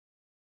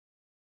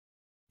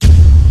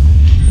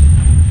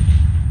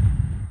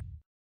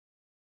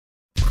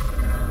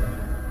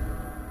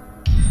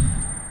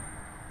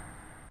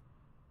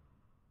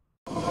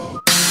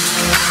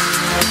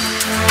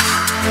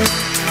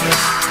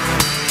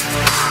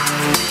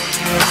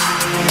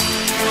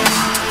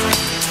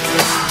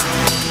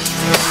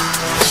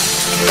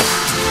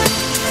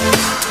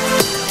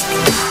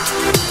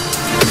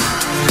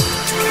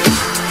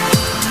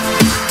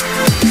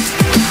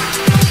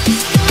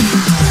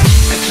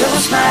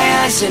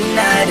my eyes at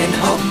night and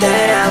hope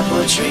that I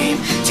will dream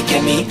to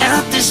get me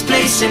out this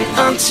place and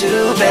onto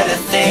better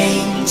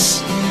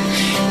things.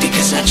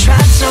 Because I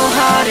tried so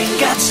hard and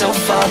got so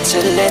far to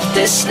let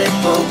this slip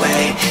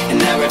away, and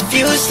I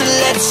refuse to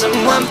let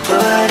someone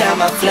put out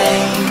my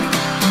flame.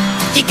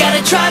 You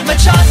gotta try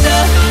much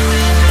harder,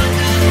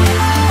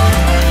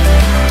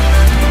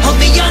 hold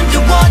me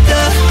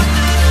underwater,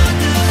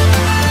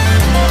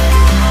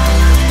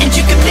 and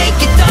you can make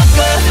it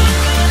darker,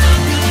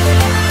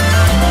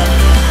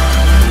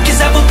 'cause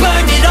I will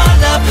burn it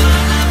all up,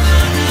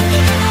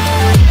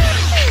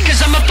 'cause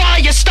I'm a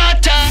fire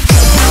starter.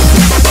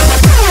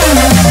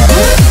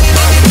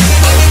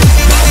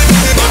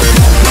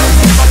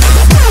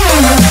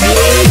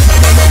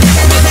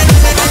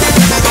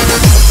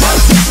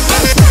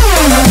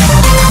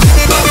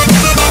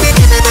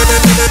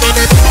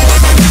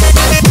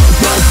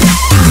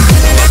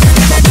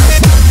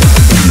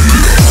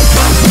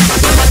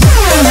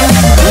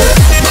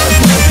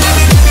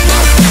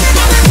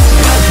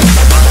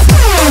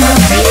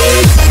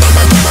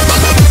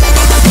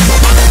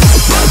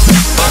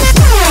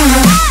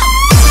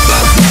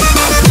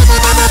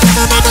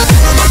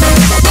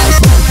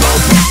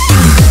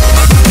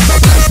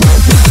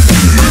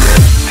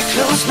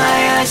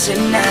 At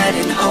night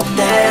and hope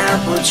that I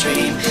will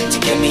dream to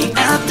get me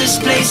out this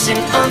place and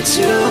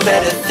onto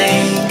better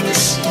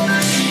things.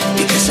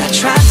 Because I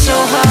tried so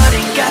hard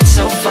and got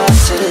so far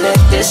to let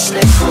this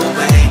slip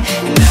away,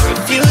 and I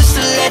refuse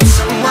to let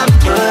someone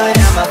put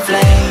out my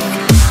flame.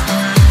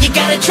 You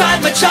gotta try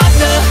much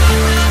harder,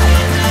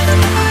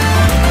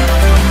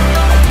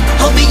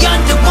 hold me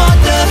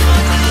underwater,